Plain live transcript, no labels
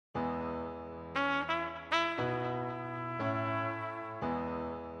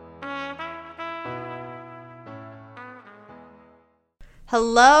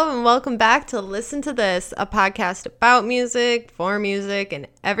Hello and welcome back to Listen to This, a podcast about music, for music, and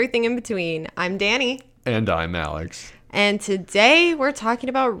everything in between. I'm Danny. And I'm Alex. And today we're talking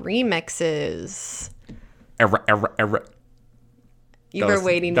about remixes. You were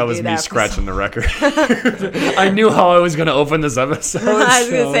waiting to do that. That was me scratching the record. I knew how I was going to open this episode. I was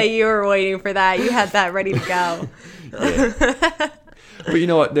going to say you were waiting for that. You had that ready to go. Yeah. But you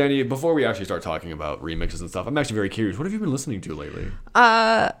know what, Danny, before we actually start talking about remixes and stuff, I'm actually very curious. What have you been listening to lately?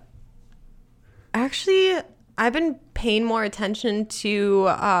 Actually, I've been paying more attention to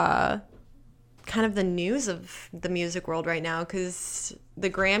kind of the news of the music world right now because the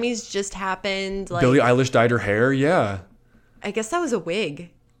Grammys just happened. Billie Eilish dyed her hair? Yeah. I guess that was a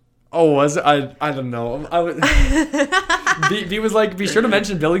wig. Oh, was it? I don't know. B was like, be sure to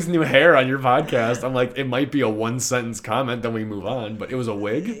mention Billie's new hair on your podcast. I'm like, it might be a one-sentence comment, then we move on. But it was a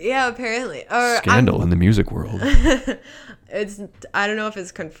wig? Yeah, apparently. Scandal in the music world. I don't know if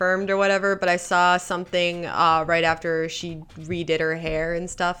it's confirmed or whatever, but I saw something right after she redid her hair and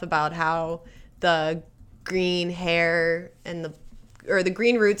stuff about how the green hair and the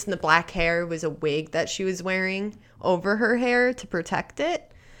green roots and the black hair was a wig that she was wearing over her hair to protect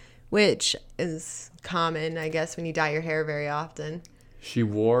it, which is common, I guess, when you dye your hair very often. She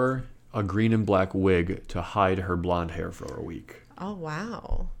wore a green and black wig to hide her blonde hair for a week. Oh,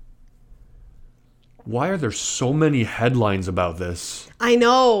 wow. Why are there so many headlines about this? I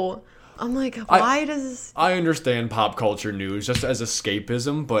know. I'm like, why does... I understand pop culture news just as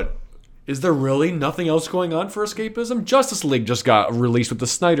escapism, but is there really nothing else going on for escapism? Justice League just got released with the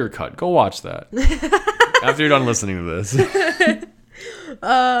Snyder Cut. Go watch that. After you're done listening to this.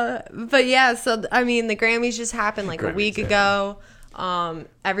 But yeah, so I mean, the Grammys just happened like a week ago.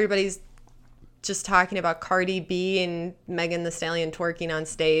 Everybody's just talking about Cardi B and Megan Thee Stallion twerking on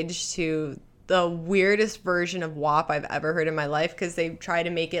stage to the weirdest version of WAP I've ever heard in my life because they try to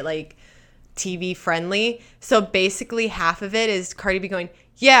make it like TV friendly. So basically, half of it is Cardi B going,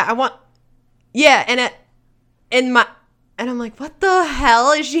 and I'm like, what the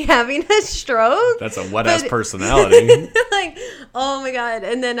hell? Is she having a stroke? That's a wet-ass personality. Like, oh my God.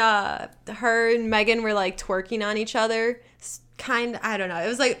 And then her and Megan were like twerking on each other. I don't know.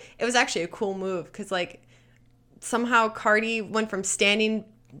 It was actually a cool move because like somehow Cardi went from standing,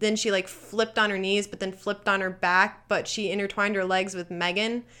 then she like flipped on her knees, but then flipped on her back, but she intertwined her legs with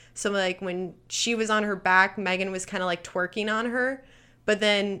Megan. So like when she was on her back, Megan was kind of like twerking on her. But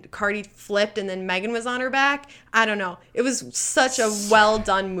then Cardi flipped and then Megan was on her back. I don't know. It was such a well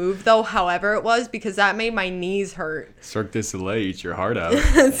done move though, however it was, because that made my knees hurt. Cirque du Soleil eats your heart out.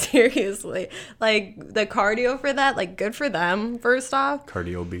 Seriously. Like the cardio for that, like good for them, first off.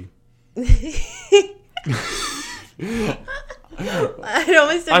 Cardio B. It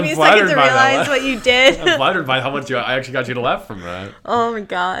almost took me a second to realize what you did. I'm flattered by how much I actually got you to laugh from that. Oh my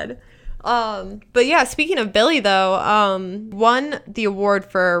God. But yeah, speaking of Billie though, won the award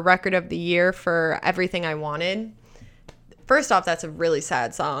for Record of the Year for Everything I Wanted. First off, that's a really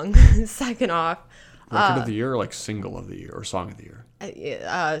sad song. Second off, Record of the Year or like Single of the Year or Song of the Year?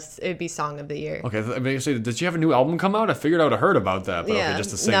 It'd be Song of the Year. Okay, I mean, did she have a new album come out? I figured I would have heard about that, but yeah. Okay,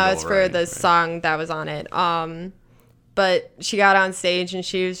 just a single. No, it's for the song that was on it. But she got on stage and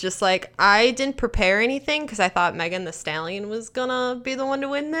she was just like, I didn't prepare anything because I thought Megan Thee Stallion was going to be the one to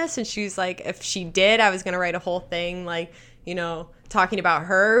win this. And she's like, if she did, I was going to write a whole thing, like, you know, talking about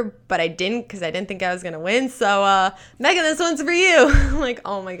her. But I didn't because I didn't think I was going to win. So, Megan, this one's for you. I'm like,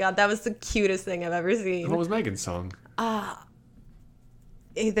 oh, my God, that was the cutest thing I've ever seen. What was Megan's song?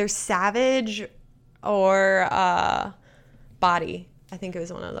 Either Savage or Body. I think it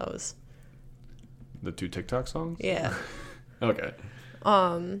was one of those. The two TikTok songs? Yeah. Okay.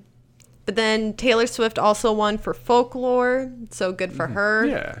 But then Taylor Swift also won for Folklore, so good for her.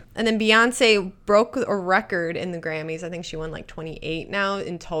 Yeah. And then Beyonce broke a record in the Grammys. I think she won like 28 now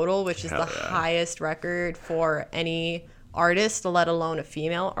in total, which is the highest record for any artist, let alone a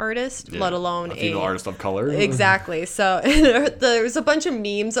female artist, let alone a female artist of color. Exactly. So there's a bunch of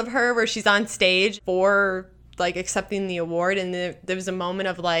memes of her where she's on stage for like accepting the award, and there was a moment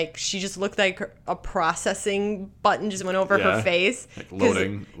of like she just looked like a processing button just went over her face, like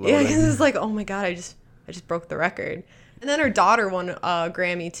loading. Yeah, because it's like, oh my God, I just broke the record. And then her daughter won a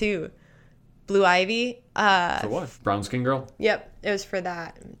Grammy too, Blue Ivy. For what? Brown Skin Girl. Yep, it was for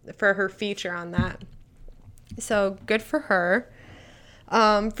that, for her feature on that. So good for her.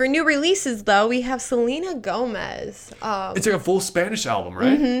 For new releases, though, we have Selena Gomez. It's like a full Spanish album,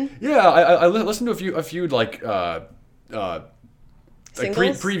 right? Mm-hmm. Yeah, I listened to a few like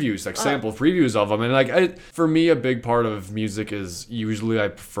previews, like sample previews of them, and like for me, a big part of music is usually I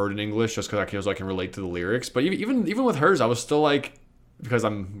prefer it in English just because I can relate to the lyrics. But even with hers, I was still like, because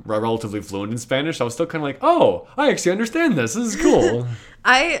I'm relatively fluent in Spanish, I was still kind of like, oh, I actually understand this. This is cool.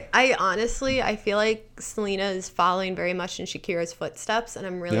 I honestly, I feel like Selena is following very much in Shakira's footsteps, and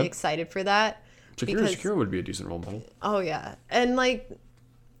I'm really excited for that. Shakira would be a decent role model. Oh yeah, and like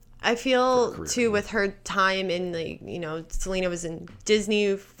I feel too with her time in like, you know, Selena was in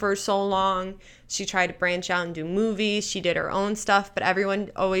Disney for so long. She tried to branch out and do movies. She did her own stuff, but everyone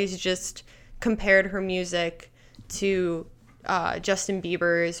always just compared her music to Justin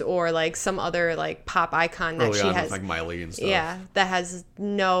Bieber's or like some other like pop icon that she has, like Miley and stuff. Yeah, that has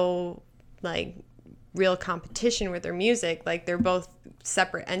no like real competition with her music. Like they're both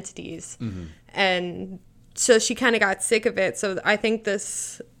separate entities, and so she kind of got sick of it. So I think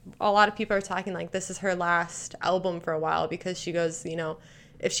a lot of people are talking like this is her last album for a while, because she goes, you know,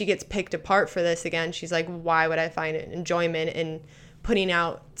 if she gets picked apart for this again, she's like, why would I find enjoyment in putting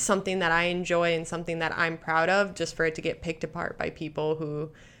out something that I enjoy and something that I'm proud of just for it to get picked apart by people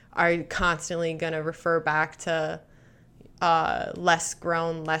who are constantly going to refer back to less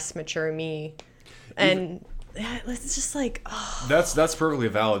grown, less mature me. And it's just like, oh. That's perfectly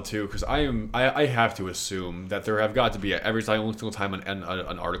valid too, because I have to assume that there have got to be every single time an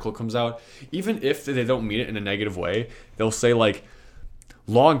article comes out, even if they don't mean it in a negative way, they'll say like,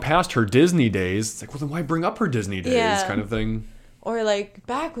 long past her Disney days. It's like, well, then why bring up her Disney days, kind of thing. Or like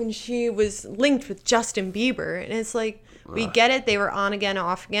back when she was linked with Justin Bieber, and it's like, we get it, they were on again,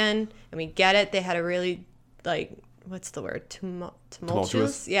 off again, and we get it, they had a really like, what's the word,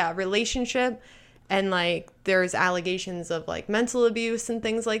 tumultuous, relationship, and like there's allegations of like mental abuse and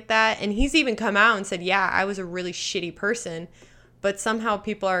things like that, and he's even come out and said, yeah, I was a really shitty person. But somehow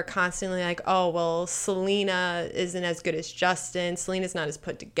people are constantly like, oh, well, Selena isn't as good as Justin. Selena's not as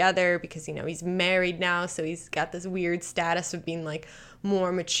put together because, you know, he's married now. So he's got this weird status of being like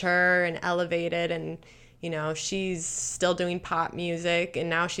more mature and elevated. And, you know, she's still doing pop music. And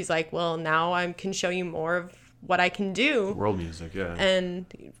now she's like, well, now I can show you more of what I can do. World music, yeah. And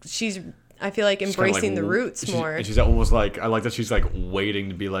I feel like embracing the roots more. And she's almost like, I like that she's like waiting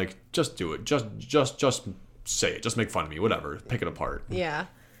to be like, just do it. Just say it. Just make fun of me. Whatever. Pick it apart. Yeah.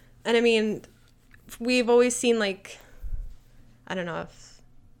 And I mean, we've always seen like, I don't know if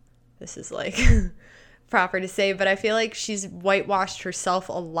this is like proper to say, but I feel like she's whitewashed herself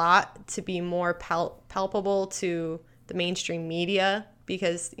a lot to be more palpable to the mainstream media,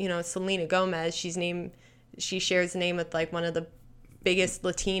 because, you know, Selena Gomez, she shares the name with like one of the biggest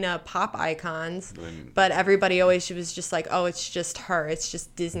Latina pop icons, but everybody always was just like, oh, it's just her, it's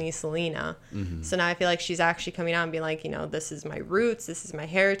just Disney Selena. So now I feel like she's actually coming out and being like, you know, this is my roots, this is my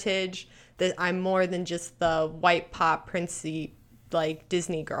heritage, that I'm more than just the white pop princey like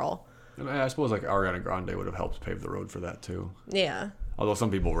Disney girl. And I suppose like Ariana Grande would have helped pave the road for that too. Yeah. Although some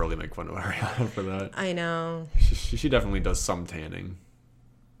people really make fun of Ariana for that. I know. She definitely does some tanning.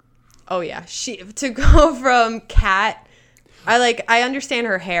 Oh yeah, to go from Kat. I understand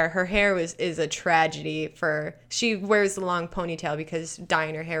her hair. Her hair is a tragedy. She wears the long ponytail because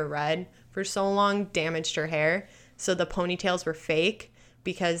dyeing her hair red for so long damaged her hair. So the ponytails were fake,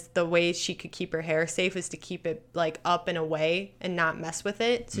 because the way she could keep her hair safe was to keep it like up and away and not mess with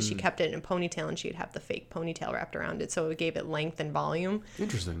it. So she kept it in a ponytail, and she'd have the fake ponytail wrapped around it, so it gave it length and volume.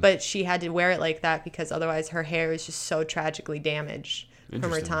 Interesting. But she had to wear it like that because otherwise her hair is just so tragically damaged from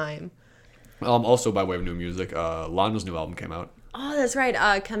her time. Also, by way of new music, Lana's new album came out. Oh, that's right.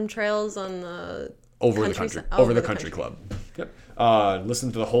 Chemtrails on the Over the Country Club. Yep.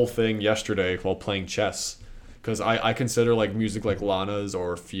 Listened to the whole thing yesterday while playing chess, because I consider like music like Lana's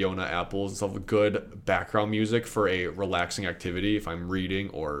or Fiona Apple's and stuff good background music for a relaxing activity. If I'm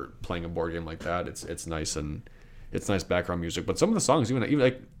reading or playing a board game like that, it's nice, and it's nice background music. But some of the songs, even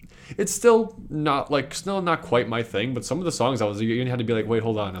like, it's still not quite my thing. But some of the songs, you even had to be like, wait,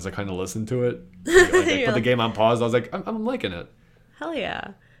 hold on, as I kind of listened to it. I put the game on pause. I was like, I'm liking it. Hell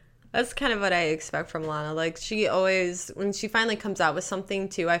yeah. That's kind of what I expect from Lana. Like, she always, when she finally comes out with something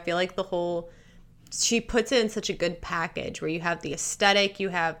too, I feel like she puts it in such a good package where you have the aesthetic, you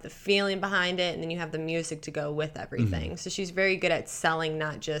have the feeling behind it, and then you have the music to go with everything. So she's very good at selling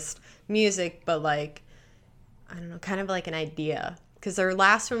not just music, but like, I don't know, kind of like an idea. Because her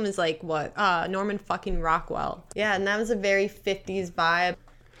last one was like, what? Norman fucking Rockwell. Yeah, and that was a very 50s vibe.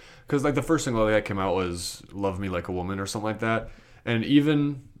 Because like the first single that came out was Love Me Like a Woman or something like that. And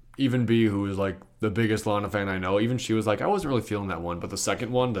even B, who is like the biggest Lana fan I know, even she was like, I wasn't really feeling that one. But the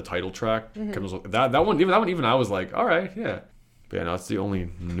second one, the title track, that one I was like, all right, yeah. But yeah, no, that's the only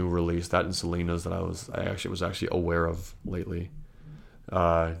new release. That and Selena's that I was actually aware of lately.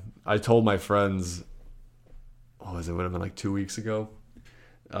 I told my friends, it would have been like 2 weeks ago.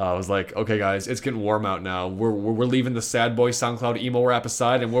 I was like, okay, guys, it's getting warm out now. We're leaving the sad boy SoundCloud emo rap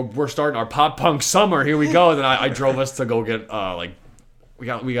aside, and we're starting our pop punk summer. Here we go. And then I drove us to go get we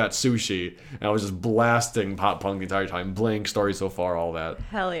got sushi, and I was just blasting pop punk the entire time. Blink, Story So Far, all that.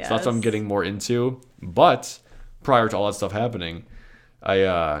 Hell yeah. So that's what I'm getting more into. But prior to all that stuff happening,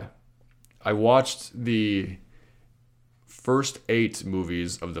 I watched the first 8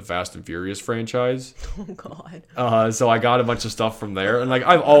 movies of the Fast and Furious franchise. Oh God. So I got a bunch of stuff from there, and like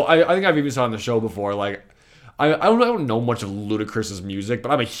I think I've even said on the show before. Like I don't know much of Ludacris's music,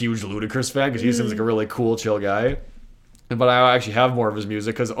 but I'm a huge Ludacris fan because he seems like a really cool, chill guy. But I actually have more of his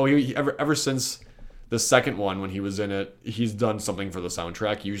music because ever since the second one when he was in it, he's done something for the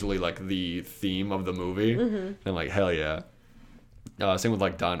soundtrack. Usually like the theme of the movie, and like hell yeah. Same with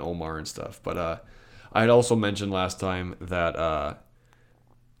like Don Omar and stuff, but I had also mentioned last time that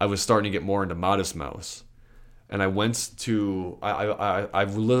I was starting to get more into Modest Mouse, and I went to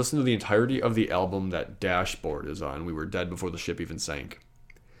I've listened to the entirety of the album that Dashboard is on. We Were Dead Before the Ship Even Sank,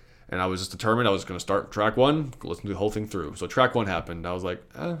 and I was just determined I was going to start track 1, listen to the whole thing through. So track 1 happened. I was like,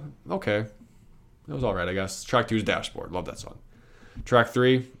 okay, it was all right, I guess. Track 2 is Dashboard. Love that song. Track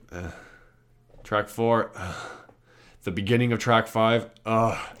 3, track 4, the beginning of track 5.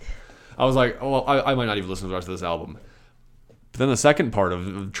 I was like, oh, well, I might not even listen to the rest of this album. But then the second part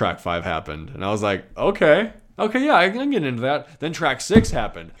of track 5 happened, and I was like, okay, yeah, I can get into that. Then track 6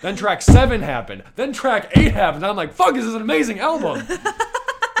 happened. Then track 7 happened. Then track 8 happened. And I'm like, fuck, this is an amazing album.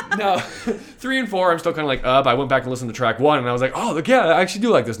 Now, 3 and 4, I'm still kind of like, I went back and listened to track 1, and I was like, oh, yeah, I actually do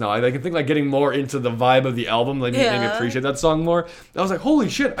like this now. I can think like getting more into the vibe of the album, like made me appreciate that song more. And I was like, holy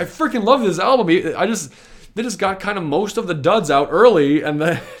shit, I freaking love this album. They just got kind of most of the duds out early, and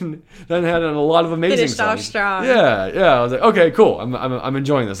then had a lot of amazing Finished songs. off strong. Yeah. I was like, okay, cool. I'm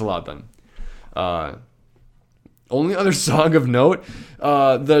enjoying this a lot then. Only other song of note,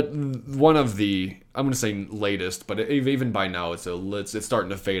 one of the, I'm gonna say latest, but even by now it's starting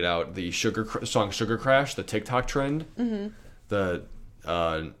to fade out. The song Sugar Crash, the TikTok trend, the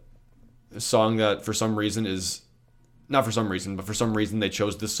song that for some reason is. Not for some reason, but for some reason they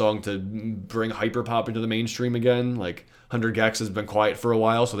chose this song to bring hyperpop into the mainstream again. Like 100 Gex has been quiet for a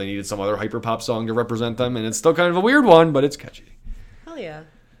while, so they needed some other hyperpop song to represent them, and it's still kind of a weird one, but it's catchy. Hell yeah.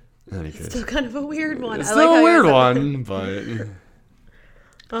 In any case, Still kind of a weird one. it's still a weird one, but.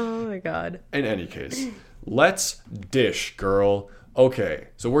 Oh my God. In any case, let's dish, girl. Okay,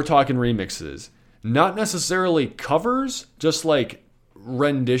 so we're talking remixes, not necessarily covers, just like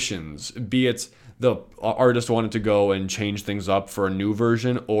renditions. Be it the artist wanted to go and change things up for a new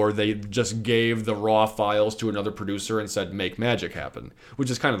version, or they just gave the raw files to another producer and said, make magic happen,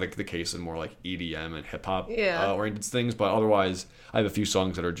 which is kind of like the case in more like EDM and hip-hop oriented things. But otherwise, I have a few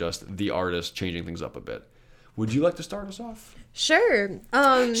songs that are just the artist changing things up a bit. Would you like to start us off? Sure.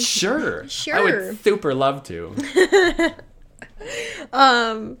 Sure. Sure. I would super love to.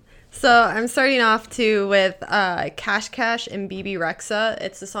 So I'm starting off with Cash Cash and BB Rexa.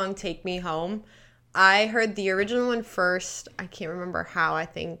 It's the song Take Me Home. I heard the original one first. I can't remember how. I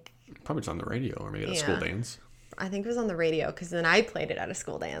think Probably it's on the radio or maybe at a school dance. I think it was on the radio because then I played it at a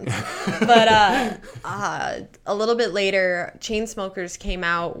school dance. But a little bit later, Chainsmokers came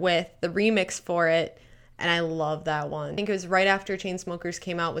out with the remix for it, and I love that one. I think it was right after Chainsmokers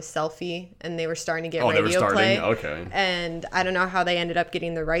came out with Selfie, and they were starting to get radio play. Okay. And I don't know how they ended up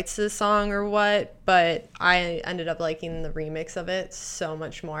getting the rights to the song or what, but I ended up liking the remix of it so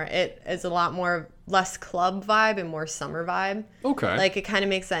much more. It is a lot more less club vibe and more summer vibe. Okay. Like it kind of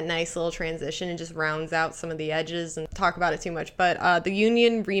makes that nice little transition and just rounds out some of the edges and talk about it too much. But the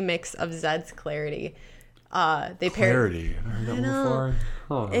Union remix of Zed's Clarity. They Clarity. I've heard that one before.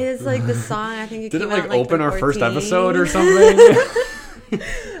 Huh. It is like the song. I think it Did came it like out, open our 2014. first episode or something?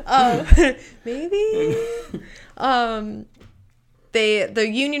 Maybe. The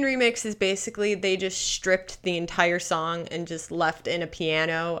Union remix is basically they just stripped the entire song and just left in a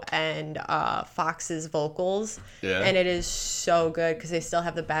piano and Fox's vocals. Yeah. And it is so good because they still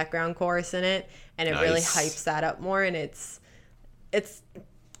have the background chorus in it, and it really hypes that up more. And it's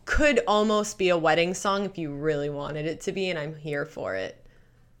could almost be a wedding song if you really wanted it to be, and I'm here for it.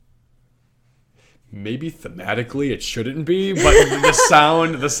 Maybe thematically it shouldn't be, but the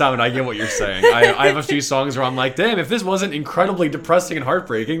sound, I get what you're saying. I have a few songs where I'm like, damn, if this wasn't incredibly depressing and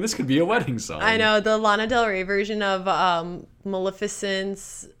heartbreaking, this could be a wedding song. I know, the Lana Del Rey version of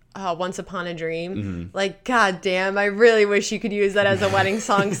Maleficent's Once Upon a Dream. Mm-hmm. Like, goddamn, I really wish you could use that as a wedding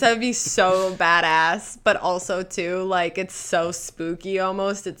song, because that would be so badass. But also, too, like, it's so spooky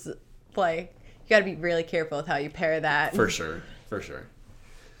almost. It's like, you gotta be really careful with how you pair that. For sure.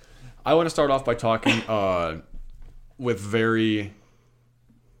 I want to start off by talking with very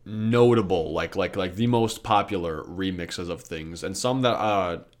notable, like the most popular remixes of things, and some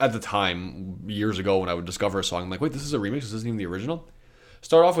that at the time, years ago, when I would discover a song, I'm like, wait, this is a remix. This isn't even the original.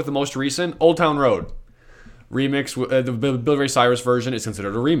 Start off with the most recent, Old Town Road. Remix, the Billy Ray Cyrus version is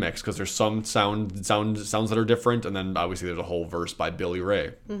considered a remix because there's some sounds that are different, and then obviously there's a whole verse by Billy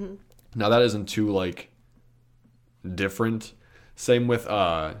Ray. Mm-hmm. Now that isn't too like different. Same with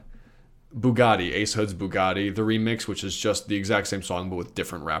Bugatti, Ace Hood's Bugatti, the remix, which is just the exact same song but with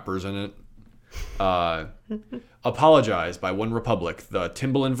different rappers in it. Apologize by One Republic. The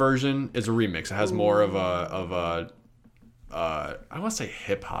Timbaland version is a remix. It has more of a I don't want to say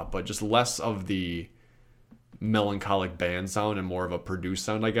hip hop, but just less of the melancholic band sound and more of a produced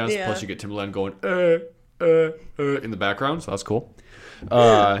sound, I guess. Yeah. Plus you get Timbaland going in the background, so that's cool.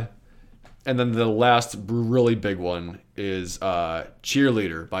 And then the last really big one is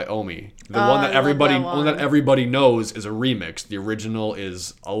Cheerleader by Omi. The one that everybody knows is a remix. The original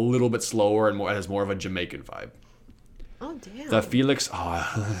is a little bit slower and has more of a Jamaican vibe. Oh damn. The Felix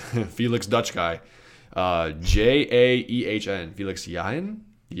Felix Dutch guy. Jaehn. Felix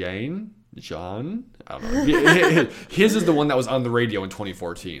Jaehn? John? I don't know. His is the one that was on the radio in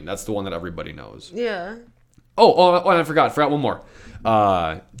 2014. That's the one that everybody knows. Yeah. Oh, and I forgot one more.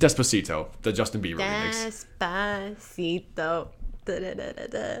 Despacito, the Justin Bieber remix. Despacito.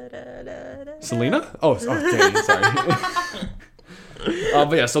 Selena? Oh, okay, sorry.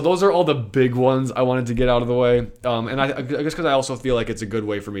 But yeah, so those are all the big ones I wanted to get out of the way. And I guess because I also feel like it's a good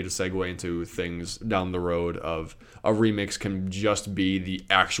way for me to segue into things down the road of a remix can just be the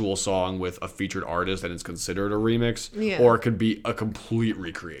actual song with a featured artist and it's considered a remix. Yeah. Or it could be a complete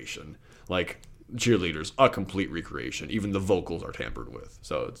recreation. Like Cheerleaders, a complete recreation. Even the vocals are tampered with.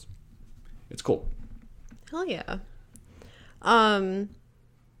 So it's cool. Hell yeah.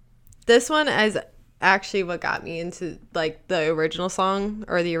 This one is actually what got me into like the original song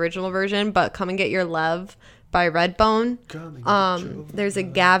or the original version, but Come and Get Your Love by Redbone. There's a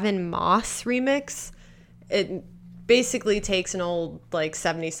Gavin Moss remix. It basically takes an old like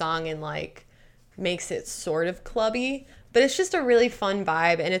 70s song and like makes it sort of clubby, but it's just a really fun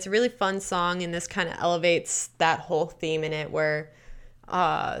vibe and it's a really fun song, and this kind of elevates that whole theme in it where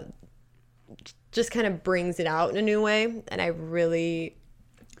just kind of brings it out in a new way, and I really...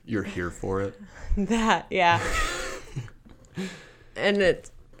 You're here for it. That, yeah. And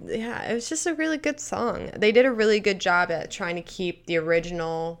it was just a really good song. They did a really good job at trying to keep the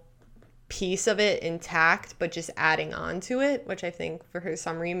original piece of it intact, but just adding on to it, which I think for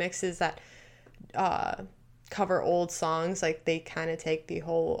some remixes that cover old songs, like they kind of take the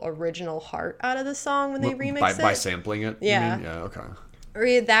whole original heart out of the song when they remix it. By sampling it? Yeah. You mean? Yeah, okay. Or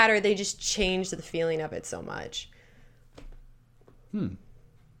either that, or they just change the feeling of it so much.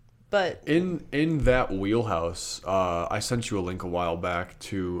 But in that wheelhouse, I sent you a link a while back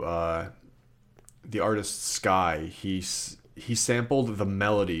to the artist Sky. He sampled the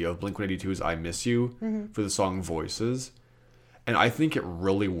melody of Blink-182's "I Miss You" for the song "Voices," and I think it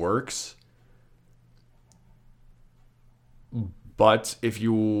really works. But if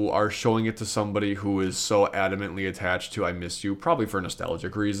you are showing it to somebody who is so adamantly attached to "I Miss You," probably for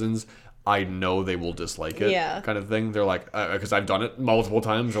nostalgic reasons, I know they will dislike it, kind of thing. They're like, because I've done it multiple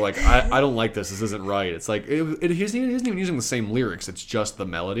times, they're like, I don't like this. This isn't right. It's like, he isn't even using the same lyrics. It's just the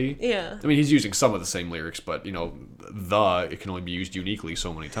melody. Yeah. I mean, he's using some of the same lyrics, but, you know, it can only be used uniquely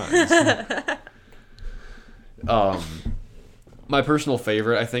so many times. My personal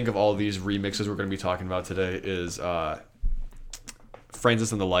favorite, I think, of all these remixes we're going to be talking about today is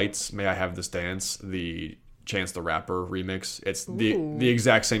Francis and the Lights, May I Have This Dance, the Chance the Rapper remix. It's the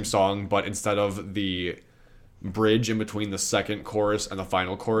exact same song, but instead of the bridge in between the second chorus and the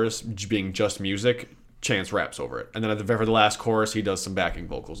final chorus being just music, Chance raps over it. And then at the very last chorus, he does some backing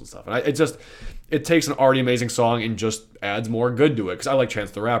vocals and stuff. And it takes an already amazing song and just adds more good to it. Because I like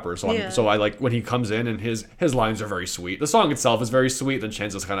Chance the Rapper, so I like when he comes in and his lines are very sweet. The song itself is very sweet, then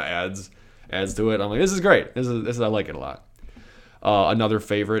Chance just kind of adds to it. I'm like, this is great. This is I like it a lot. Another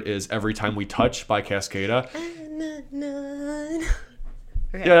favorite is Every Time We Touch by Cascada.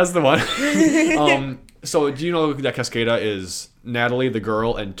 Okay. Yeah, that's the one. So do you know that Cascada is Natalie, the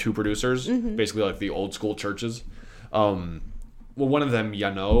girl, and two producers? Basically like the old school churches. Well, one of them,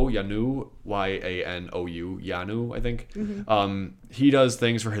 Yanu, Y-A-N-O-U, Yanu, I think. He does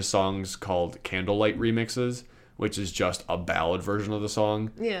things for his songs called Candlelight remixes, which is just a ballad version of the song.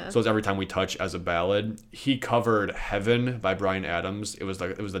 Yeah. So it's Every Time We Touch as a ballad. He covered Heaven by Bryan Adams. It was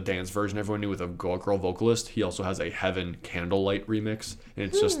the dance version everyone knew with a girl vocalist. He also has a Heaven Candlelight remix. And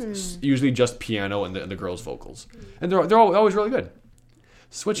it's just usually just piano and the girl's vocals. And they're always really good.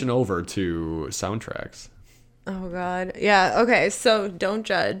 Switching over to soundtracks. Oh God. Yeah. Okay. So don't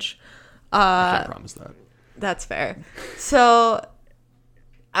judge. I can't promise that. That's fair. So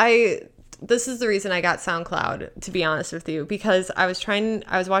this is the reason I got SoundCloud, to be honest with you, because I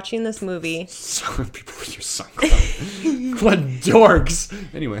was watching this movie. Some people use SoundCloud. What dorks.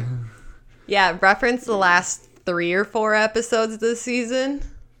 Anyway. Yeah, reference the last 3 or 4 episodes this season.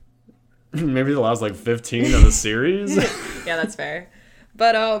 Maybe the last like 15 of the series. Yeah, that's fair.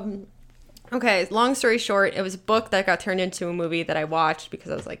 But okay, long story short, it was a book that got turned into a movie that I watched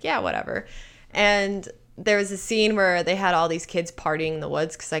because I was like, yeah, whatever. And there was a scene where they had all these kids partying in the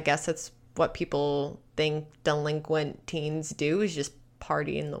woods, because I guess that's what people think delinquent teens do, is just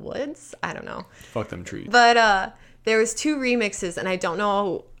party in the woods. I don't know. Fuck them trees. But there was 2 remixes, and I don't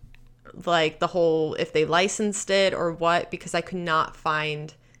know like the whole if they licensed it or what, because I could not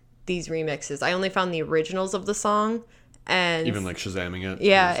find these remixes. I only found the originals of the song. And even like Shazamming it.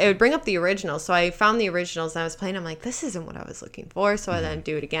 Yeah, it would bring up the originals. So I found the originals and I was playing. I'm like, this isn't what I was looking for. So I then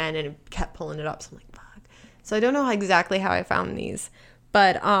do it again and it kept pulling it up. So I'm like, fuck. So I don't know exactly how I found these.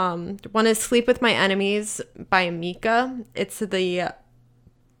 But one is Sleep With My Enemies by Mika. It's the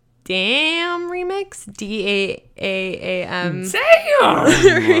Damn remix. DAAAM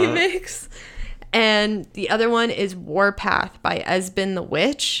Damn remix. And the other one is Warpath by Esbin the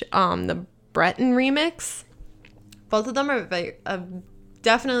Witch, the Breton remix. Both of them are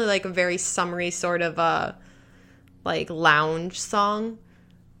definitely like a very summery sort of like lounge song,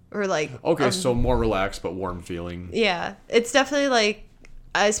 or like okay, so more relaxed but warm feeling. Yeah, it's definitely like,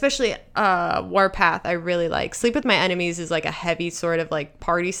 especially Warpath. I really like. Sleep With My Enemies is like a heavy sort of like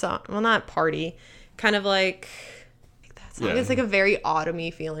party song. Well, not party, kind of like that song. Yeah. It's like a very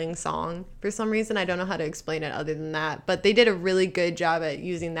autumny feeling song for some reason. I don't know how to explain it other than that, but they did a really good job at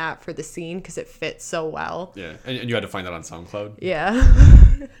using that for the scene because it fits so well. Yeah, and you had to find that on SoundCloud.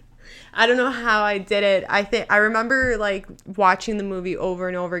 Yeah. I don't know how I did it. I remember like watching the movie over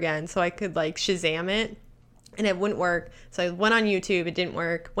and over again so I could like Shazam it, and it wouldn't work. So I went on YouTube, it didn't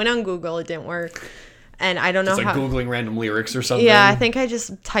work. Went on Google, it didn't work. And I don't know how. Just like Googling random lyrics or something. Yeah, I think I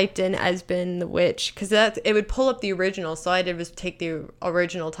just typed in Esbin the Witch because it would pull up the original. So all I did was take the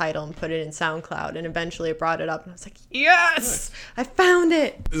original title and put it in SoundCloud, and eventually it brought it up, and I was like, yes, I found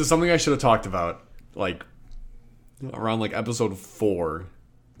it. This is something I should have talked about, like around like episode 4,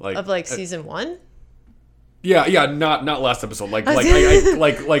 like of like season 1. Yeah, not last episode. Like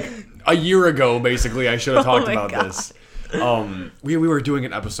a year ago, basically. I should have talked about this. We were doing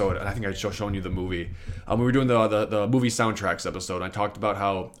an episode, and I think I shown you the movie. We were doing the movie soundtracks episode, and I talked about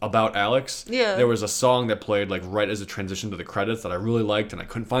how About Alex. Yeah. There was a song that played like right as it transitioned to the credits that I really liked, and I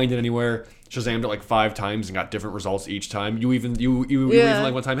couldn't find it anywhere. Shazammed it like 5 times and got different results each time. You even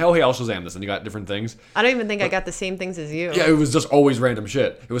like one time, oh hey, I'll Shazam this, and you got different things. I don't even think I got the same things as you. Yeah, it was just always random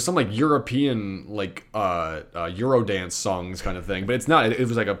shit. It was some like European like Eurodance songs kind of thing, but it's not. It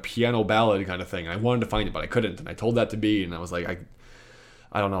was like a piano ballad kind of thing. I wanted to find it, but I couldn't, and I told that to B, and I was like,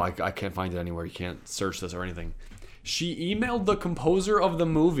 I don't know, I can't find it anywhere. You can't search this or anything. She emailed the composer of the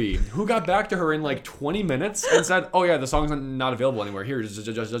movie, who got back to her in like 20 minutes and said, "Oh yeah, the song's not available anywhere. Here, just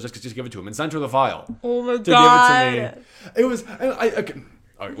give it to him," and sent her the file. Oh my god! Give it to me. It was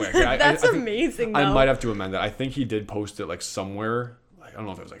That's amazing. I might have to amend that. I think he did post it like somewhere. I don't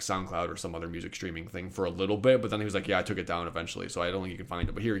know if it was like SoundCloud or some other music streaming thing for a little bit, but then he was like, "Yeah, I took it down eventually, so I don't think you can find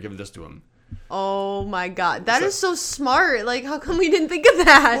it. But here, give this to him." Oh my god, that is so smart. Like, how come we didn't think of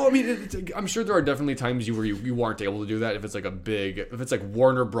that? Well, I mean, I'm sure there are definitely times where you weren't able to do that. If it's like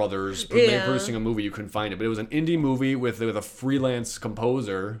Warner Brothers producing a movie, you couldn't find it. But it was an indie movie with a freelance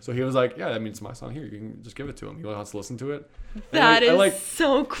composer, so he was like, "Yeah, that means my song. Here, you can just give it to him. He wants to listen to it." That is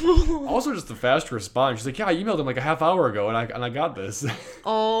so cool. Also, just the fast response. She's like, "Yeah, I emailed him like a half hour ago, and I got this."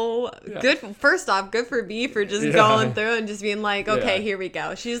 Oh, yeah. Good. First off, good for B for just going through and just being like, "Okay, here we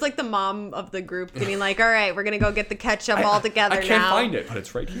go." She's like the mom of the group, getting like, "All right, we're gonna go get the ketchup all together now." I can't find it, but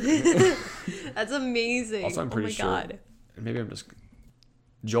it's right here. That's amazing. Also, I'm pretty sure. God. Maybe I'm just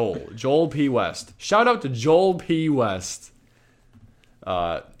Joel P. West. Shout out to Joel P. West.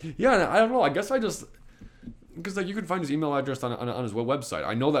 Yeah, I don't know. I guess because like you can find his email address on his website.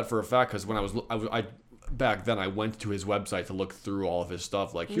 I know that for a fact because when I back then I went to his website to look through all of his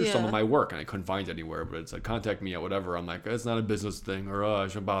stuff. Like, here's some of my work, and I couldn't find it anywhere. But it's like, contact me at whatever. I'm like, it's not a business thing, or I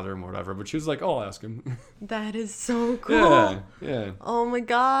shouldn't bother him or whatever. But she was like, oh, I'll ask him. That is so cool. Yeah. Oh my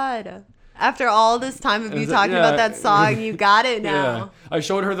god. After all this time of you talking about that song, you got it now. Yeah. I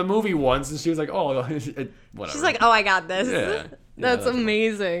showed her the movie once, and she was like, oh, whatever. She's like, oh, I got this. Yeah. That's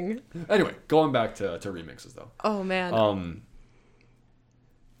amazing. Cool. Anyway, going back to remixes, though. Oh, man.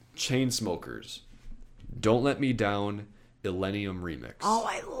 Chainsmokers. Don't Let Me Down, Illenium Remix. Oh,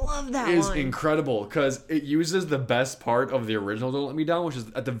 I love that Is one. incredible because it uses the best part of the original Don't Let Me Down, which is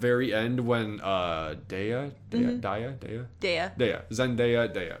at the very end when Zendaya,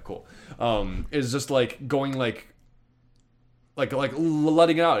 cool, is just like going like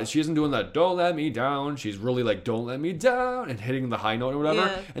letting it out. She isn't doing that "Don't let me down." She's really like "Don't let me down" and hitting the high note or whatever.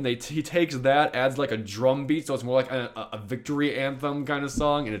 Yeah. And he takes that, adds like a drum beat, so it's more like a victory anthem kind of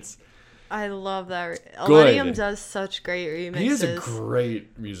song, and it's. I love that. Good. Illenium does such great remixes. He is a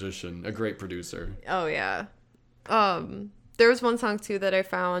great musician, a great producer. Oh yeah. There was one song too that I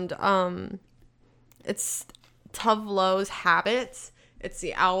found. It's Tove Lo's "Habits." It's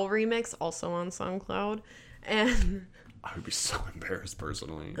the Owl remix, also on SoundCloud, and I would be so embarrassed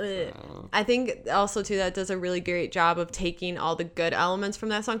personally. I think also too that does a really great job of taking all the good elements from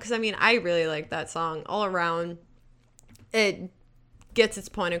that song. Because I mean, I really like that song all around. It gets its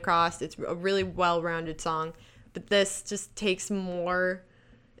point across. It's a really well-rounded song, but this just takes more.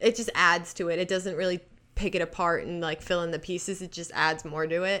 It just adds to it. It doesn't really pick it apart and like fill in the pieces. It just adds more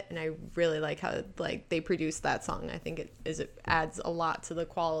to it, and I really like how like they produced that song. I think it adds a lot to the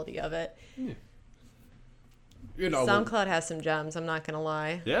quality of it. Yeah. You know, SoundCloud has some gems. I'm not gonna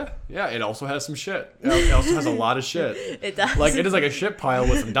lie. Yeah. It also has some shit. It also has a lot of shit. It does. Like it is like a shit pile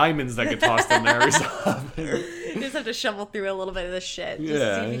with some diamonds that get tossed in there or something. You just have to shovel through a little bit of this shit. Just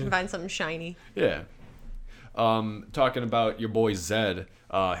see if you can find something shiny. Yeah. Talking about your boy Zed,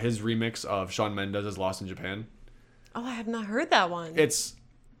 his remix of Shawn Mendes' "Lost in Japan." Oh, I have not heard that one. It's,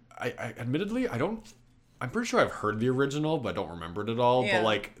 I admittedly I don't. I'm pretty sure I've heard the original, but I don't remember it at all. Yeah. But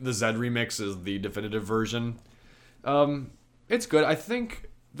like the Zed remix is the definitive version. It's good. I think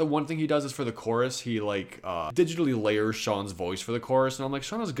the one thing he does is for the chorus, he like digitally layers Shawn's voice for the chorus, and I'm like,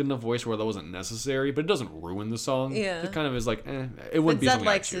 Shawn has a good enough voice where that wasn't necessary, but it doesn't ruin the song. Yeah. It kind of is like, it wouldn't be Zed something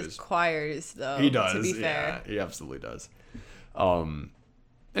likes I choose. his choirs though. He does. To be fair. Yeah, he absolutely does. And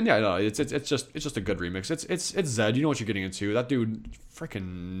yeah, no, it's just a good remix. It's Zed. You know what you're getting into. That dude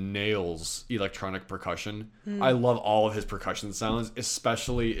freaking nails electronic percussion. I love all of his percussion sounds,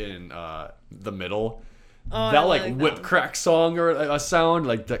 especially in the middle. Oh, That I like like whip that. crack song or a sound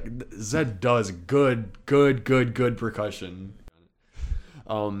like that. Zed does good percussion.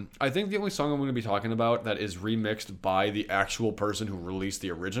 I think the only song I'm going to be talking about that is remixed by the actual person who released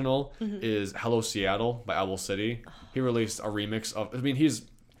the original is "Hello Seattle" by Owl City. He released a remix of. I mean, he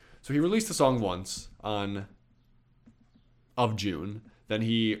released the song once of June. Then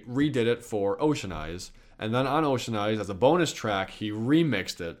he redid it for Ocean Eyes, and then on Ocean Eyes as a bonus track, he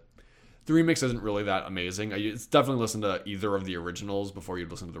remixed it. The remix isn't really that amazing. It's definitely listen to either of the originals before you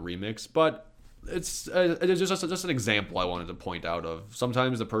listen to the remix, but it's just an example I wanted to point out of.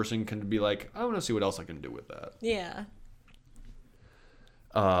 Sometimes the person can be like, I want to see what else I can do with that. Yeah.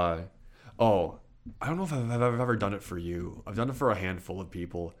 I don't know if I've ever done it for you. I've done it for a handful of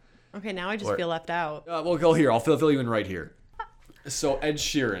people. Okay, now I just feel left out. Well, go here. I'll fill you in right here. So Ed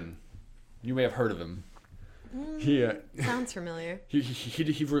Sheeran, you may have heard of him. He Sounds familiar. he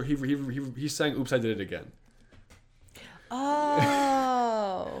sang "Oops, I Did It Again."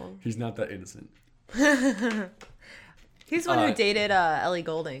 Oh. He's not that innocent. He's the one who dated Ellie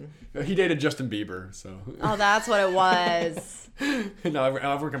Goulding. He dated Justin Bieber, so Oh, that's what it was. now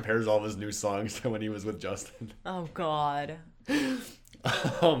everyone compares all of his new songs to when he was with Justin. Oh, God.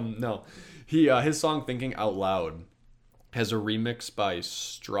 No, his song "Thinking Out Loud" has a remix by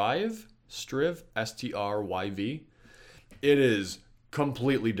Striv, Stryv. It is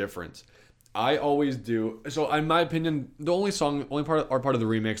completely different. I always do. So, in my opinion, the only part of the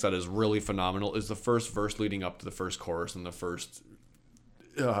remix that is really phenomenal is the first verse leading up to the first chorus and the first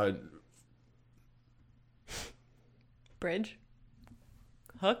Bridge?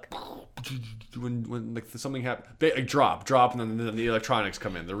 Hook? when like something happens, like drop, and then the electronics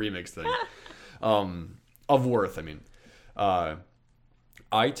come in, the remix thing. Of Worth, I mean.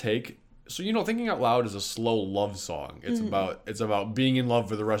 So "Thinking Out Loud" is a slow love song. It's about being in love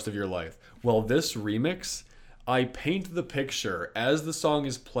for the rest of your life. Well, this remix, I paint the picture as the song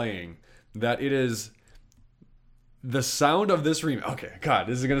is playing that it is the sound of this remix. Okay, God,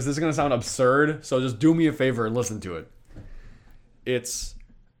 this is gonna sound absurd. So just do me a favor and listen to it. It's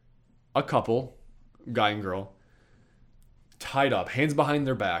a couple, guy and girl, tied up, hands behind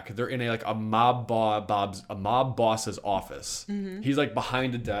their back. They're in a mob boss's office. He's like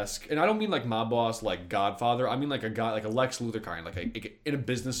behind a desk, and I don't mean like mob boss like Godfather. I mean like a guy like a Lex Luthor kind, like in a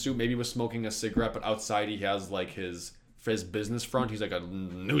business suit, maybe was smoking a cigarette, but outside he has like his business front. He's like a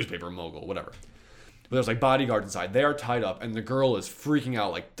newspaper mogul, whatever. But there's like bodyguards inside. They are tied up, and the girl is freaking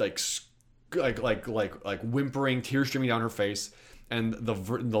out, like whimpering, tears streaming down her face. And the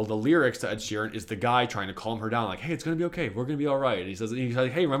lyrics to Ed Sheeran is the guy trying to calm her down, like, hey, it's gonna be okay, we're gonna be all right. And he's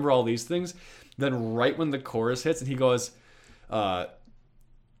like, hey, remember all these things? Then right when the chorus hits and he goes,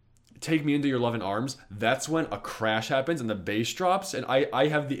 take me into your loving arms, that's when a crash happens and the bass drops, and I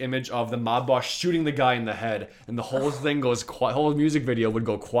have the image of the mob boss shooting the guy in the head, and the whole thing goes quiet. Whole music video would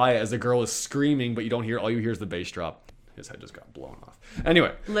go quiet as the girl is screaming, but all you hear is the bass drop. His head just got blown off.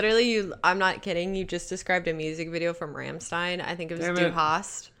 Anyway. Literally, I'm not kidding. You just described a music video from Rammstein. I think it was Du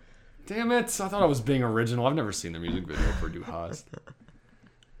Hast. Damn it. I thought I was being original. I've never seen the music video for Du Hast.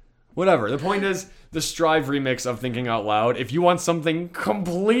 Whatever. The point is, the Strive remix of Thinking Out Loud, if you want something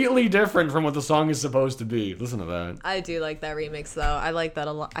completely different from what the song is supposed to be, listen to that. I do like that remix, though. I like that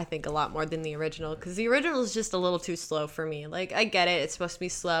a lot. I think a lot more than the original, because the original is just a little too slow for me. Like, I get it. It's supposed to be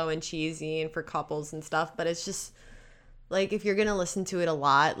slow and cheesy and for couples and stuff, but it's just... Like, if you're going to listen to it a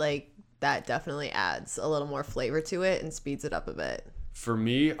lot, like, that definitely adds a little more flavor to it and speeds it up a bit. For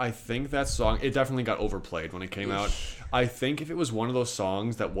me, I think that song, it definitely got overplayed when it came out. I think if it was one of those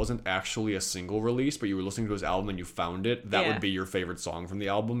songs that wasn't actually a single release, but you were listening to his album and you found it, that would be your favorite song from the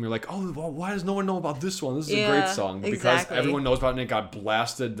album. You're like, oh, well, why does no one know about this one? This is a great song. But because everyone knows about it and it got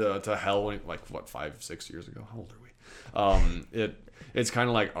blasted to hell, when 5-6 years ago? How old are we? It's kind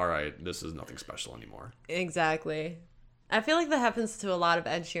of like, all right, this is nothing special anymore. Exactly. I feel like that happens to a lot of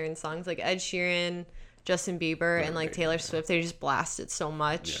Ed Sheeran songs. Like Ed Sheeran, Justin Bieber, and like Taylor Swift, they just blast it so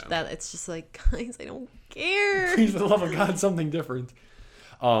much that it's just like, guys, I don't care. Please, for the love of God, something different.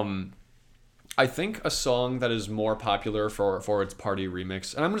 I think a song that is more popular for its party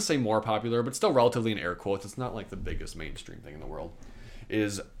remix, and I'm going to say more popular, but still relatively in air quotes, it's not like the biggest mainstream thing in the world,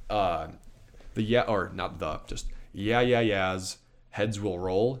 is Yeah Yeah Yeah's Heads Will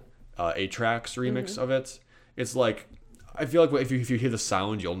Roll, A-Track's remix of it. It's like, I feel like if you hear the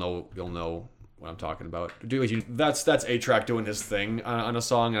sound, you'll know what I'm talking about. That's A-Track doing his thing on a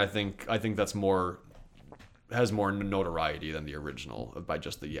song, and I think that's has more notoriety than the original by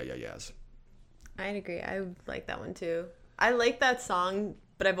just the Yeah Yeah Yeahs. I'd agree. I like that one too. I like that song,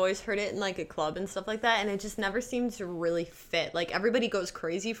 but I've always heard it in like a club and stuff like that, and it just never seems to really fit. Like, everybody goes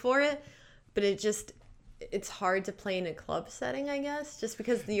crazy for it, but it's hard to play in a club setting, I guess, just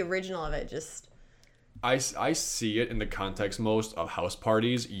because the original of it just... I see it in the context most of house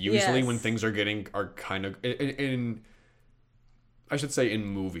parties. Usually when things are kind of in I should say in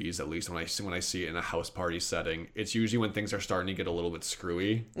movies, at least when I see it in a house party setting, it's usually when things are starting to get a little bit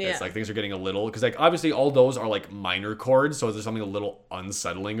screwy. Yeah. It's like things are getting a little, because like obviously all those are like minor chords, so there's something a little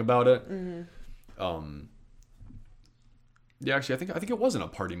unsettling about it. Mm-hmm. Yeah, actually, I think it was in a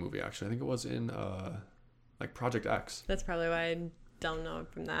party movie. Actually, I think it was in like Project X. That's probably why I don't know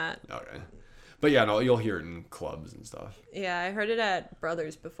from that. Okay. But yeah, no, you'll hear it in clubs and stuff. Yeah, I heard it at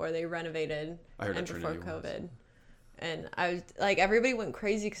Brothers before they renovated. I heard it before COVID. Once. And I was like, everybody went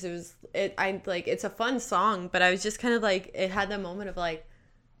crazy because it's a fun song, but I was just kind of like, it had that moment of like,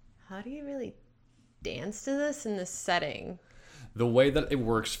 how do you really dance to this in this setting? The way that it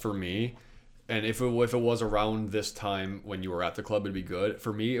works for me, and if it was around this time when you were at the club, it'd be good.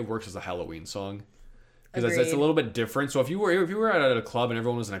 For me, it works as a Halloween song. Because it's a little bit different. So if you were at a club and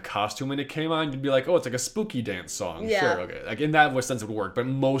everyone was in a costume and it came on, you'd be like, oh, it's like a spooky dance song. Yeah. Sure, okay. Like in that sense it would work. But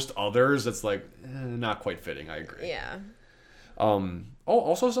most others, it's like not quite fitting. I agree. Yeah.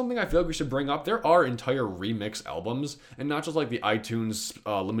 Also something I feel like we should bring up. There are entire remix albums, and not just like the iTunes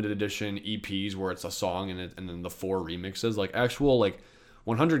limited edition EPs where it's a song and then the 4 remixes. Like actual like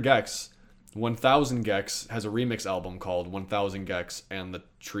 100 gecs, 1000 gecs has a remix album called 1000 gecs and the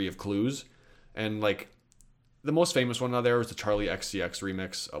Tree of Clues, and like. The most famous one out there is the Charlie XCX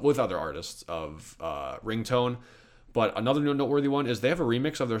remix with other artists of Ringtone. But another noteworthy one is they have a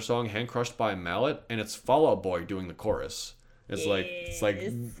remix of their song Hand Crushed by a Mallet, and it's Fall Out Boy doing the chorus. It's like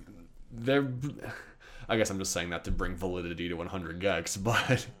they're... I guess I'm just saying that to bring validity to 100 gecs,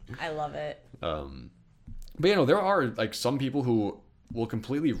 but... I love it. But there are like some people who will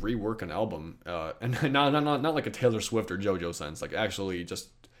completely rework an album, and not like a Taylor Swift or JoJo sense, like actually just...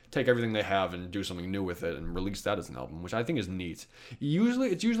 take everything they have and do something new with it and release that as an album, which I think is neat.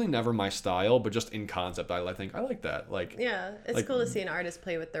 It's usually never my style, but just in concept, I think I like that. Like, yeah, it's cool to see an artist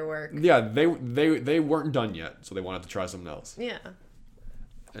play with their work. Yeah, they weren't done yet, so they wanted to try something else. Yeah,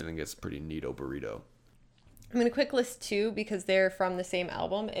 I think it's pretty neato burrito. I'm gonna quick list 2 because they're from the same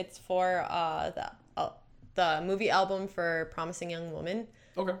album. It's for the movie album for Promising Young Woman.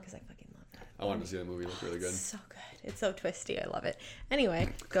 Okay. Because I fucking love that. I wanted to see that movie. It looks really good. So good. It's so twisty. I love it. Anyway,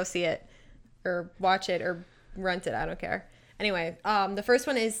 go see it or watch it or rent it. I don't care. Anyway, the first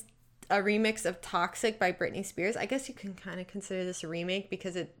one is a remix of Toxic by Britney Spears. I guess you can kind of consider this a remake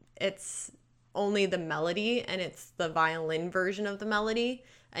because it's only the melody, and it's the violin version of the melody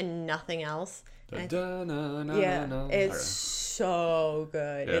and nothing else. And it's so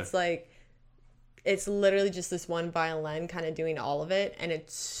good. Yeah. It's like, it's literally just this one violin kind of doing all of it, and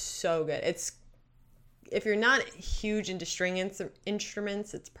it's so good. It's, if you're not huge into string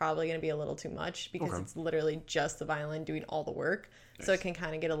instruments, it's probably going to be a little too much, because it's literally just the violin doing all the work. Nice. So it can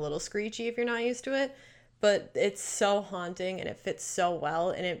kind of get a little screechy if you're not used to it. But it's so haunting, and it fits so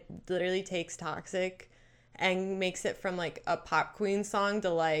well, and it literally takes Toxic and makes it from like a Pop Queen song to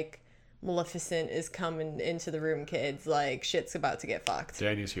like, Maleficent is coming into the room, kids. Like, shit's about to get fucked.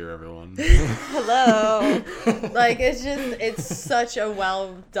 Danny's here, everyone. Hello. Like, it's such a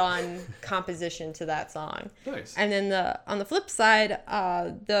well done composition to that song. Nice. And then on the flip side,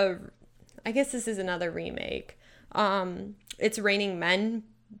 I guess this is another remake. It's Raining Men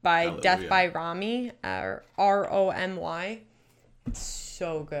by Hallelujah. Death by Romy, Romy. It's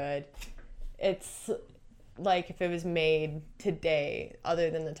so good. It's like if it was made today, other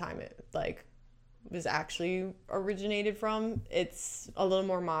than the time it like was actually originated from. It's a little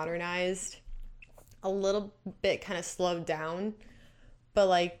more modernized, a little bit kind of slowed down, but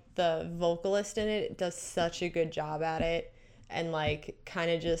like the vocalist in it does such a good job at it, and like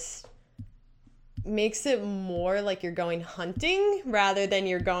kind of just makes it more like you're going hunting rather than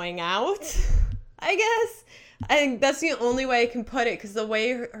you're going out. I guess I think that's the only way I can put it, because the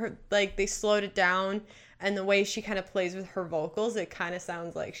way her like they slowed it down, and the way she kind of plays with her vocals, it kind of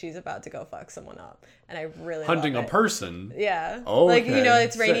sounds like she's about to go fuck someone up. And I really Hunting love a it. person? Yeah. Oh, like, okay. you know,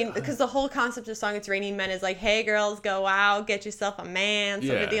 it's raining, because the whole concept of the song, It's Raining Men, is like, hey, girls, go out, get yourself a man,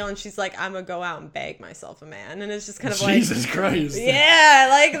 sort of deal. And she's like, I'm going to go out and beg myself a man. And it's just kind of like, Jesus Christ. yeah, I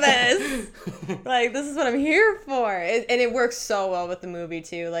like this. Like, this is what I'm here for. And it works so well with the movie,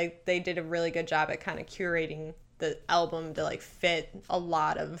 too. Like, they did a really good job at kind of curating the album to, like, fit a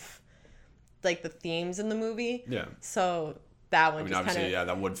lot of like the themes in the movie. Yeah. So that one, I mean, just obviously, kinda, yeah,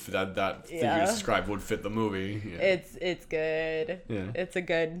 that would that thing you described would fit the movie. Yeah. It's good. Yeah. It's a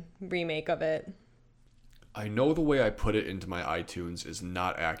good remake of it. I know the way I put it into my iTunes is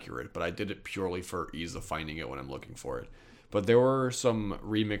not accurate, but I did it purely for ease of finding it when I'm looking for it. But there were some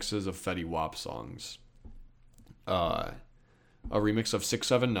remixes of Fetty Wap songs. A remix of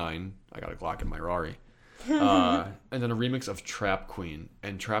 679. I got a Glock in my Rari. And then a remix of Trap Queen,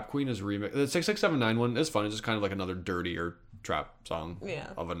 and Trap Queen is remix. The 6679 one is fun. It's just kind of like another dirtier trap song. Yeah.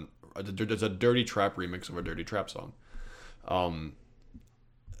 It's a dirty trap remix of a dirty trap song.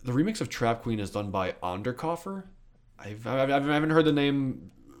 The remix of Trap Queen is done by Underkoffer. I haven't heard the name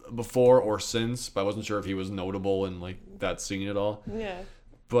before or since, but I wasn't sure if he was notable in like that scene at all. Yeah.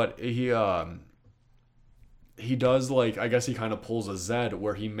 But he does like, I guess he kind of pulls a Zed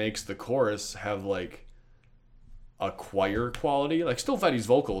where he makes the chorus have like a choir quality, like still Fetty's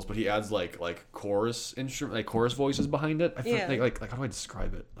vocals, but he adds like chorus instrument, like chorus voices behind it. I think like how do I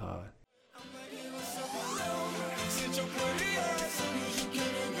describe it?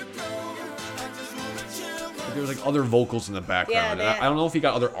 There's like other vocals in the background. Yeah, I don't know if he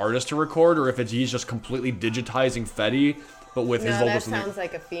got other artists to record or if he's just completely digitizing Fetty, but with his vocals. That sounds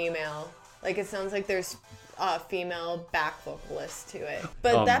like a female. Like it sounds like there's a female back vocalist to it,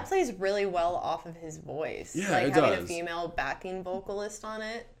 but that plays really well off of his voice. Yeah, like it having does. a female backing vocalist on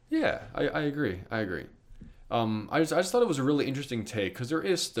it. Yeah, I agree. I just thought it was a really interesting take, because there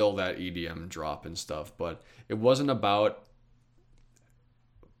is still that EDM drop and stuff, but it wasn't about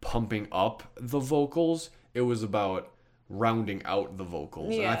pumping up the vocals. It was about rounding out the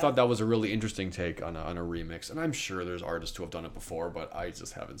vocals. Yeah. And I thought that was a really interesting take on a remix. And I'm sure there's artists who have done it before, but I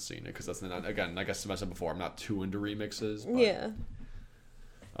just haven't seen it, because that's not, again, like I said before, I'm not too into remixes. But, Yeah.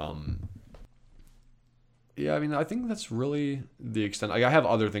 Yeah, I mean, I think that's really the extent. I have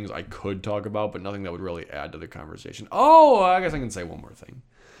other things I could talk about, but nothing that would really add to the conversation. Oh, I guess I can say one more thing.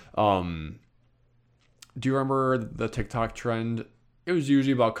 Do you remember the TikTok trend? It was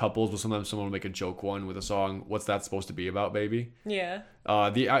usually about couples, but sometimes someone would make a joke one with a song. What's that supposed to be about, baby? Yeah.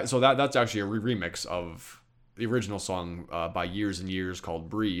 So that's actually a remix of the original song by Years and Years called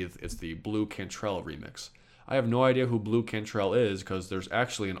 "Breathe." It's the Blue Cantrell remix. I have no idea who Blue Cantrell is, because there's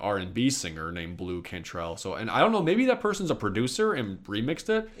actually an R&B singer named Blue Cantrell. So, and I don't know, maybe that person's a producer and remixed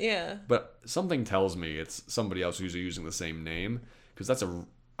it. Yeah. But something tells me it's somebody else who's using the same name, because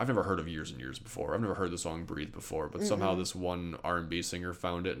I've never heard of Years and Years before. I've never heard the song "Breathe" before, but somehow this one R&B singer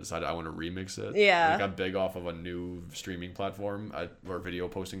found it and decided I want to remix it. Yeah. And it got big off of a new streaming platform or video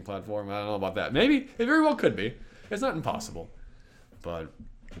posting platform. I don't know about that. Maybe it very well could be. It's not impossible, but.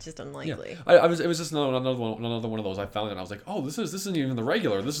 It's just unlikely. Yeah. It was just another one of those I found, and I was like, oh, this isn't even the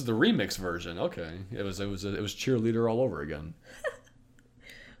regular. This is the remix version. Okay, it was cheerleader all over again.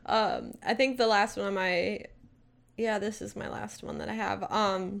 I think the last one on my, yeah, this is my last one that I have.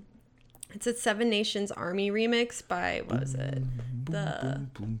 It's a Seven Nations Army remix by, what was it?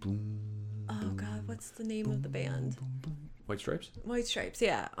 Oh God, what's the name of the band? White Stripes? White Stripes,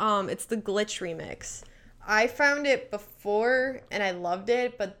 yeah. It's the Glitch remix. I found it before and I loved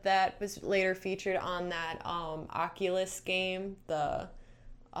it, but that was later featured on that Oculus game, the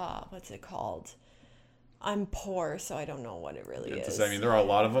what's it called? I'm poor, so I don't know what it really is. I mean, there are a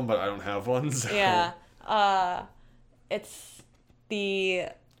lot of them, but I don't have one. So. Yeah. It's the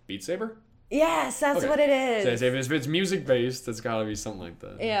Beat Saber? Yes, that's what it is. So if it's music based, it's got to be something like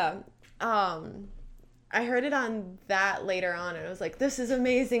that. Yeah. I heard it on that later on, and I was like, this is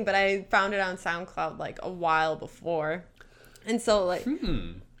amazing, but I found it on SoundCloud like a while before. And so like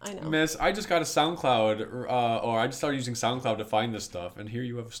I know. Miss, I just got a SoundCloud, or I just started using SoundCloud to find this stuff, and here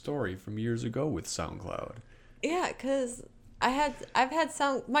you have a story from years ago with SoundCloud. Yeah, because I've had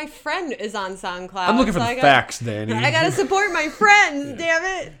my friend is on SoundCloud. I'm looking for the facts, Danny. I gotta support my friends, damn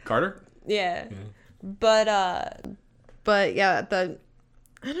it. Carter? Yeah. But yeah,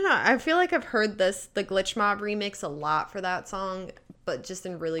 I don't know. I feel like I've heard the Glitch Mob remix a lot for that song, but just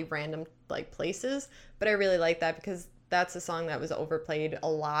in really random like places. But I really like that because that's a song that was overplayed a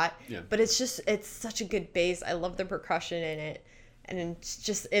lot. Yeah. But it's such a good bass. I love the percussion in it. And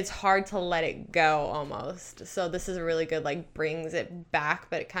it's hard to let it go almost. So this is a really good, like, brings it back,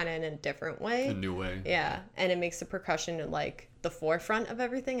 but kind of in a different way. A new way. Yeah. And it makes the percussion like the forefront of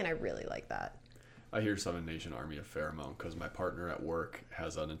everything. And I really like that. I hear Seven Nation Army a fair amount because my partner at work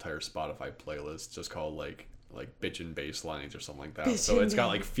has an entire Spotify playlist just called like Bitchin' Bass Lines or something like that. So it's got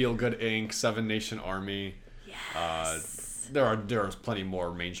like Feel Good Inc., Seven Nation Army. Yes. There are plenty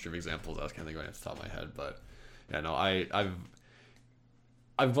more mainstream examples. I can't think of any off the top of my head, but yeah, no, I've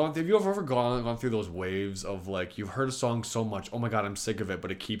gone. Have you ever gone through those waves of like you've heard a song so much, oh my god, I'm sick of it,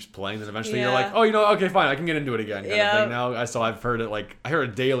 but it keeps playing, and eventually you're like, oh, okay, fine, I can get into it again. Kind of thing now. I've heard it I heard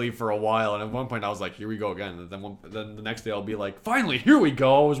it daily for a while, and at one point I was like, here we go again. And then the next day I'll be like, finally, here we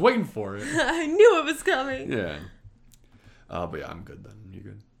go. I was waiting for it. I knew it was coming. Yeah. But yeah, I'm good then. You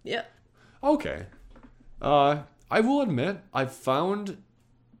good? Yeah. Okay. I will admit, I found.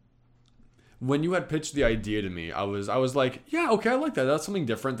 When you had pitched the idea to me, I was like, yeah, okay, I like that. That's something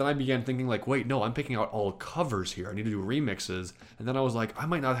different. Then I began thinking like, wait, no, I'm picking out all covers here. I need to do remixes. And then I was like, I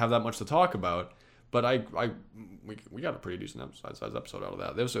might not have that much to talk about, but we got a pretty decent size episode out of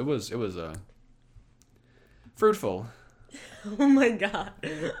that. It was fruitful. Oh my god.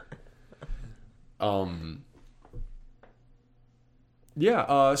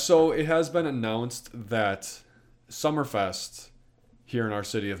 Yeah. So it has been announced that Summerfest here in our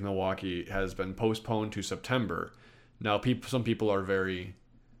city of Milwaukee has been postponed to September. Now, some people are very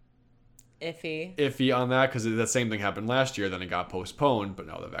iffy on that because the same thing happened last year. Then it got postponed, but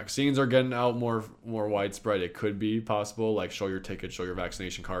now the vaccines are getting out more widespread. It could be possible, like show your ticket, show your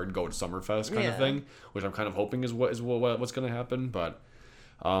vaccination card, go to Summerfest kind of thing, which I'm kind of hoping is what's going to happen. But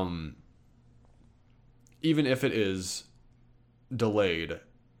even if it is delayed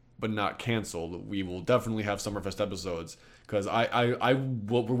but not canceled, we will definitely have Summerfest episodes. Because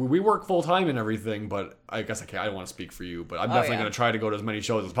we work full time and everything, but I guess I don't want to speak for you, but I'm definitely going to try to go to as many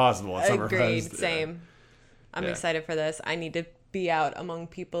shows as possible at Summerfest. Agreed, same. I'm excited for this. I need to be out among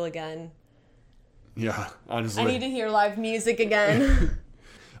people again. Yeah, honestly. I need to hear live music again.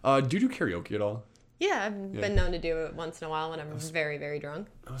 Do you do karaoke at all? Yeah, I've been known to do it once in a while when I'm very, very drunk.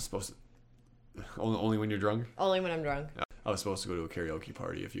 I was supposed to. Only when you're drunk? Only when I'm drunk. I was supposed to go to a karaoke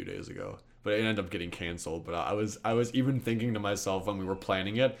party a few days ago, but it ended up getting canceled. But I was even thinking to myself when we were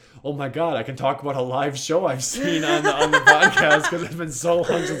planning it, oh my god, I can talk about a live show I've seen on the podcast because it's been so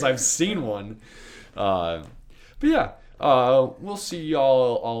long since I've seen one. But yeah, we'll see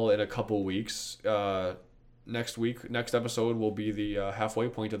y'all all in a couple weeks. Next episode will be the halfway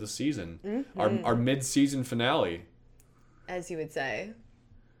point of the season, our mid-season finale, as you would say,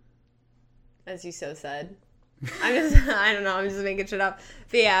 as you so said. I don't know, I'm just making shit up.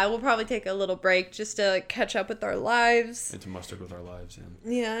 But yeah, we'll probably take a little break just to catch up with our lives. And to muster with our lives, yeah.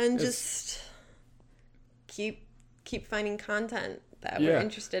 Yeah, and just keep finding content that we're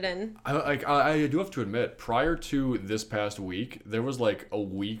interested in. I do have to admit, prior to this past week, there was like a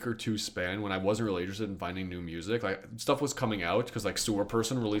week or two span when I wasn't really interested in finding new music. Like stuff was coming out because like Sewer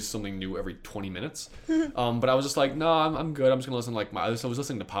Person released something new every 20 minutes. But I was just like, no, I'm good. I'm just gonna listen to I was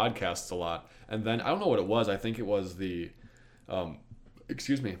listening to podcasts a lot. And then I don't know what it was. I think it was the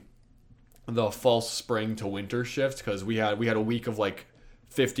false spring to winter shift because we had a week of like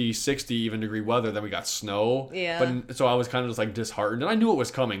 50, 60 even degree weather. Then we got snow. Yeah. But so I was kind of just like disheartened, and I knew it was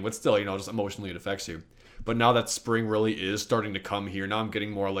coming, but still, just emotionally it affects you. But now that spring really is starting to come here, now I'm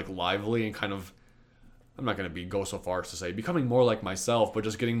getting more like lively and kind of, I'm not going to go so far as to say becoming more like myself, but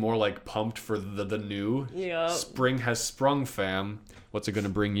just getting more like pumped for the new. Yeah. Spring has sprung, fam. What's it going to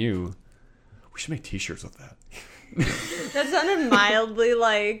bring you? We should make t-shirts with that. That sounded mildly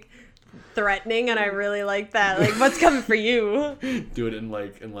like threatening, and I really like that. Like, what's coming for you? Do it in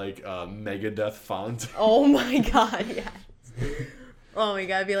Megadeth font. Oh my god, yes. Oh my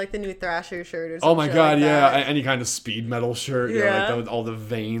god, it'd be like the new Thrasher shirt or something. Oh my god, like yeah. that. Any kind of speed metal shirt. Yeah. Like with all the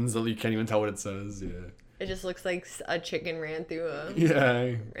veins that you can't even tell what it says. Yeah. It just looks like a chicken ran through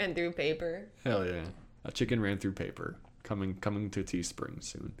paper. Hell yeah. A chicken ran through paper. Coming to Teespring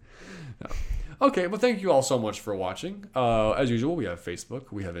soon. No. Okay, well, thank you all so much for watching. As usual, we have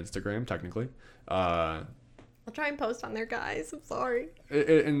Facebook. We have Instagram, technically. I'll try and post on there, guys. I'm sorry.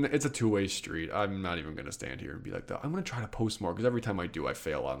 And it's a two-way street. I'm not even going to stand here and be like that. I'm going to try to post more, because every time I do, I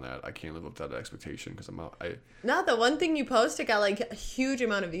fail on that. I can't live up to that expectation, because No, the one thing you posted got like a huge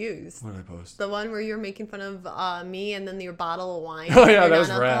amount of views. What did I post? The one where you were making fun of me and then your bottle of wine. Oh, yeah, your that was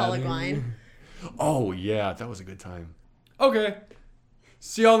non-alcoholic rad. wine. Oh, yeah, that was a good time. Okay.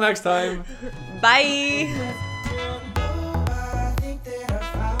 See y'all next time. Bye.